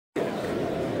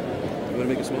want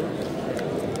to make it smaller?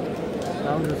 No,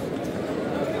 I'm just.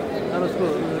 That was cool.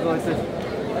 I'm gonna go like this.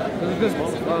 This is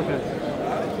good. Oh, okay.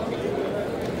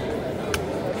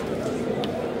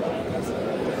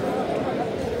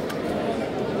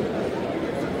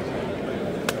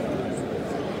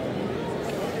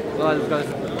 Oh,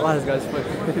 this guy's quick.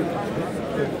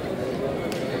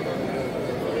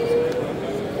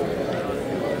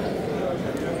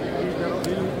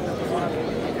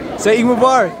 Say Eid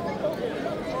Mubarak.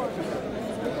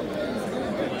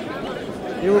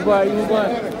 Eid Mubarak, Eid Mubarak,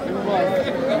 Eid Mubarak.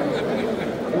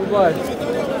 Eid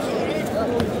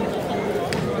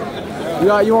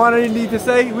Mubarak. You want anything to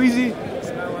say, Weezy?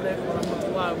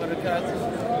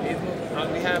 On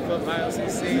behalf of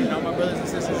ILCC and all my brothers and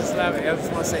sisters in Islam, I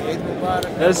just want to say Eid Mubarak.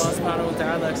 Yes. Allah subhanahu wa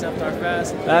ta'ala accept our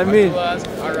fast, Ameen. our du'as,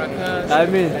 our rakas,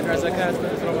 Ameen. and our zakats for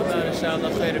this Ramadan, inshallah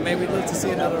khair. May we live to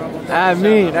see another Ramadan.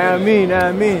 Ameen, ameen,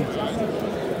 ameen.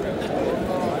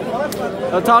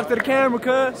 Talk to the camera,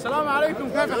 cuz. Assalamu alaikum,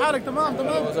 كيف حالك؟ تمام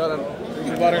تمام.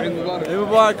 Eid Mubarak, Eid Mubarak. Eid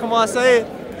Mubarak, come on, say it.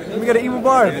 Let me get an Eid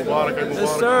Mubarak. Eid Mubarak, Eid Mubarak.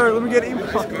 Yes, sir. Let me get an Eid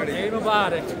Mubarak. Eid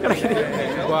Mubarak.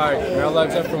 Eid Mubarak. May Allah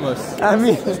accept from us.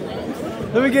 Ameen.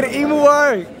 Let me get an Eid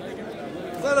Mubarak.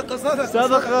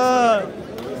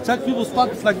 Sadaqah. Check people's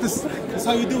pockets like this. That's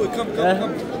how you do it. Come.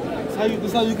 That's how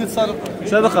you get sadaqah.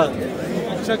 Sadaqah.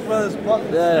 Check brothers'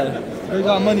 pockets. Yeah. They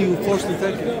got money, you forcefully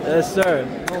take it. Yes, sir.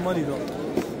 No money though.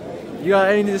 You got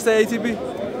anything to say, ATP?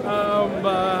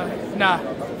 Nah.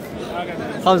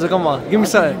 Hamza, come on. Give me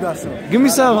some. You got some. Give me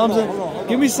some, Hamza.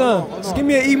 Give me some. Just give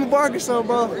me an Eid Mubarak or something,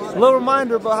 bro. A little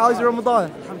reminder, bro. How's your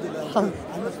Ramadan?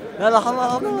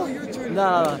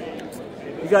 Nah.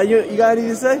 You got anything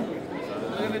to say?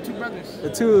 I got two brothers. The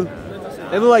two.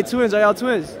 They look like twins. Are y'all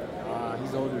twins?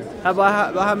 He's older.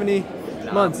 About how many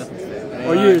months?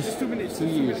 Or years? 2 minutes. 2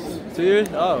 years. 2 years?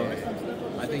 Oh.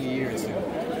 I think a year or two.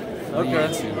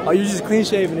 Okay. Oh, you just clean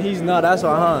shaven and he's not. That's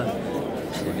why, huh?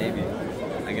 Maybe.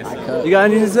 I guess so. You got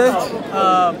anything to say?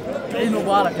 Eid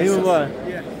Mubarak. Eid Mubarak.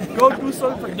 Yeah. Go through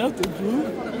something for nothing, dude.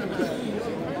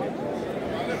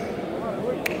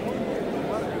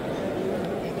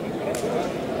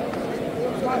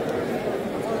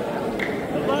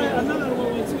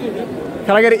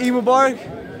 Can I get an Eid Mubarak?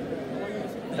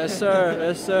 Yes, sir.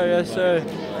 Yes, sir. Yes, sir.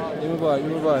 Eid Mubarak.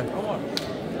 Eid Mubarak.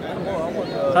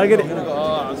 Can I get it?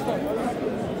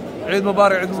 Eid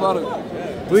Mubarak, Eid Mubarak.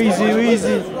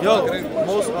 Wheezy. Yo,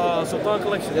 most Sultan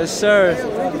collection. Yes, sir.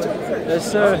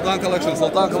 Yes, sir. Sultan collection.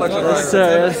 Yes, sir.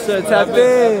 Yes, sir. Tap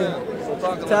in.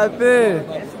 Tap in.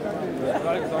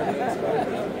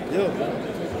 Yo.